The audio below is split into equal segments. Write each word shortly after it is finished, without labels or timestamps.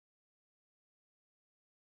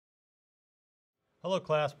Hello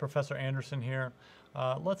class, Professor Anderson here.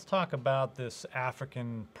 Let's talk about this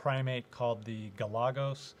African primate called the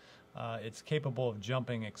Galagos. It's capable of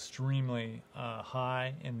jumping extremely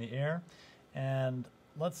high in the air, and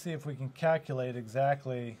let's see if we can calculate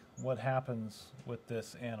exactly what happens with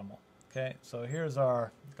this animal. Okay, so here's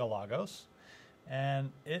our Galagos,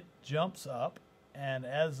 and it jumps up, and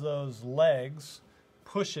as those legs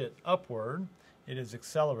push it upward, it is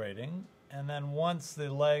accelerating. And then once the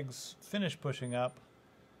legs finish pushing up,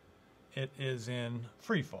 it is in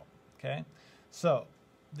free fall. Okay, so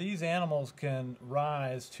these animals can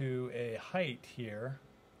rise to a height here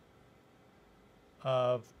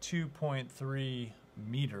of 2.3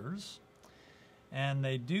 meters, and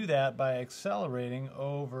they do that by accelerating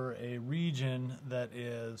over a region that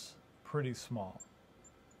is pretty small,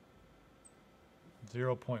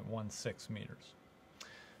 0.16 meters.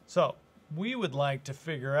 So we would like to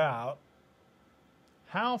figure out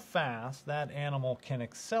how fast that animal can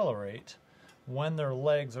accelerate when their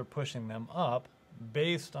legs are pushing them up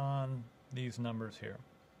based on these numbers here.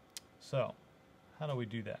 So how do we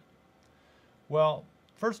do that? Well,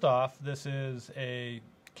 first off, this is a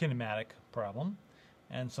kinematic problem,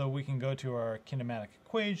 and so we can go to our kinematic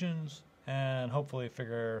equations and hopefully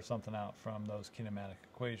figure something out from those kinematic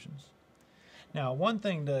equations. Now, one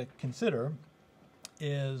thing to consider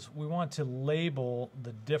is we want to label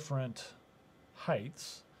the different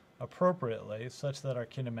heights appropriately such that our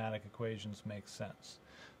kinematic equations make sense.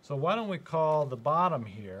 So why don't we call the bottom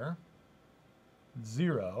here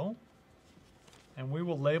 0, and we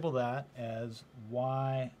will label that as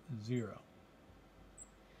y0.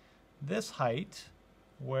 This height,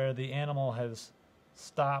 where the animal has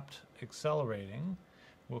stopped accelerating,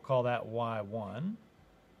 we'll call that y1,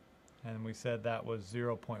 and we said that was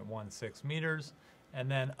 0.16 meters. And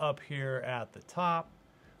then up here at the top,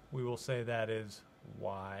 we will say that is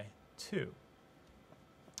y2.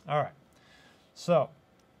 All right, so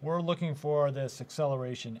we're looking for this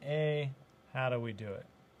acceleration A. How do we do it?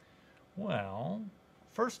 Well,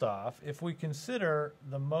 first off, if we consider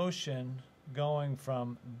the motion going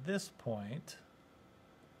from this point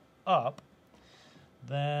up,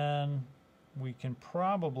 then we can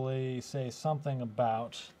probably say something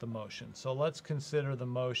about the motion. So let's consider the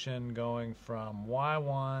motion going from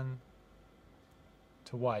y1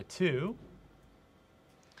 to y2.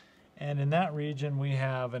 And in that region, we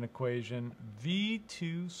have an equation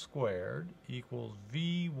v2 squared equals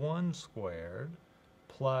v1 squared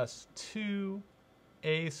plus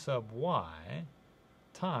 2a sub y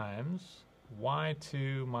times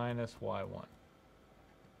y2 minus y1.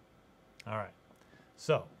 All right,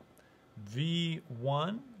 so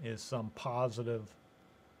v1 is some positive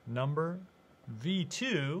number.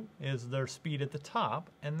 v2 is their speed at the top,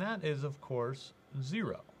 and that is, of course,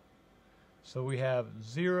 0. So we have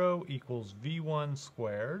 0 equals v1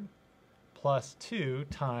 squared plus 2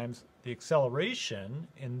 times the acceleration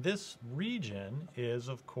in this region is,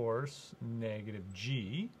 of course, negative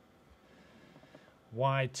g.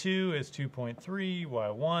 y2 is 2.3,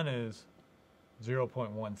 y1 is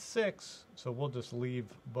 0.16, so we'll just leave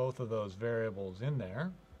both of those variables in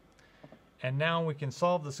there. And now we can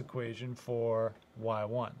solve this equation for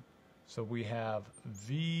y1. So we have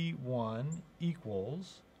v1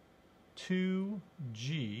 equals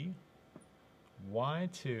 2g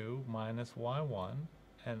y2 minus y1,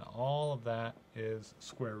 and all of that is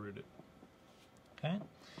square rooted. Okay?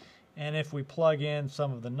 And if we plug in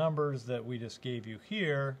some of the numbers that we just gave you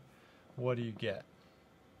here, what do you get?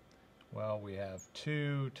 Well, we have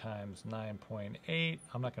 2 times 9.8.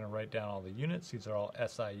 I'm not going to write down all the units. These are all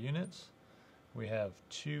SI units. We have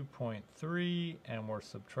 2.3, and we're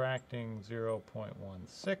subtracting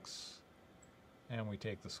 0.16. And we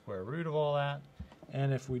take the square root of all that.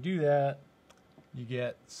 And if we do that, you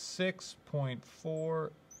get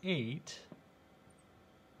 6.48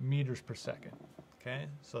 meters per second. Okay?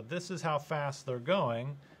 So this is how fast they're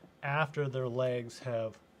going after their legs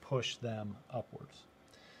have pushed them upwards.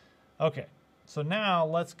 Okay, so now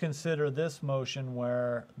let's consider this motion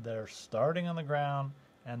where they're starting on the ground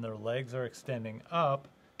and their legs are extending up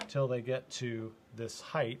till they get to this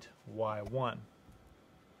height, y1.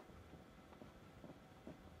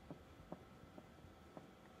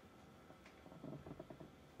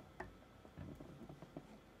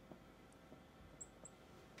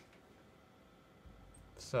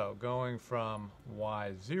 So going from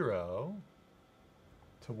y0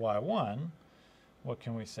 to y1, what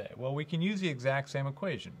can we say? Well, we can use the exact same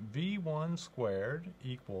equation. v1 squared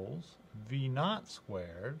equals v0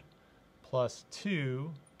 squared plus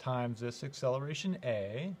 2 times this acceleration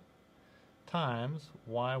A times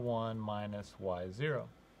y1 minus y0.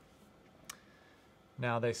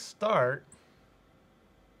 Now they start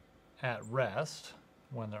at rest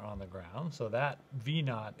when they're on the ground. So that v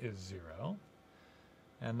naught is 0.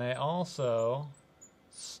 And they also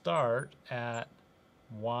start at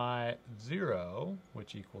y0,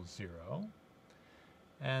 which equals 0.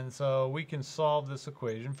 And so we can solve this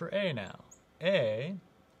equation for a now. A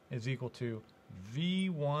is equal to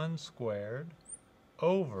v1 squared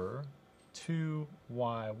over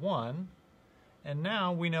 2y1. And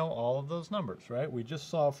now we know all of those numbers, right? We just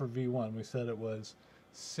saw for v1, we said it was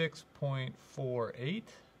 6.48.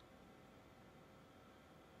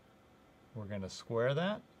 We're going to square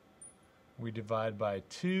that. We divide by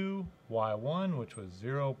 2, y1, which was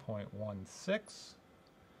 0.16.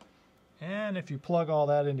 And if you plug all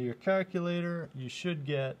that into your calculator, you should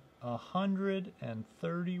get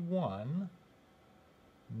 131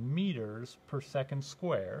 meters per second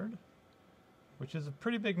squared, which is a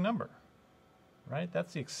pretty big number, right?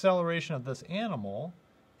 That's the acceleration of this animal.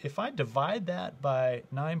 If I divide that by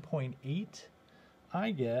 9.8,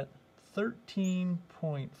 I get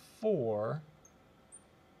 13.4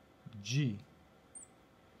 g.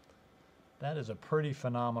 That is a pretty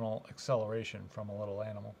phenomenal acceleration from a little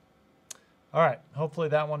animal. All right, hopefully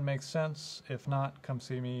that one makes sense. If not, come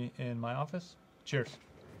see me in my office. Cheers.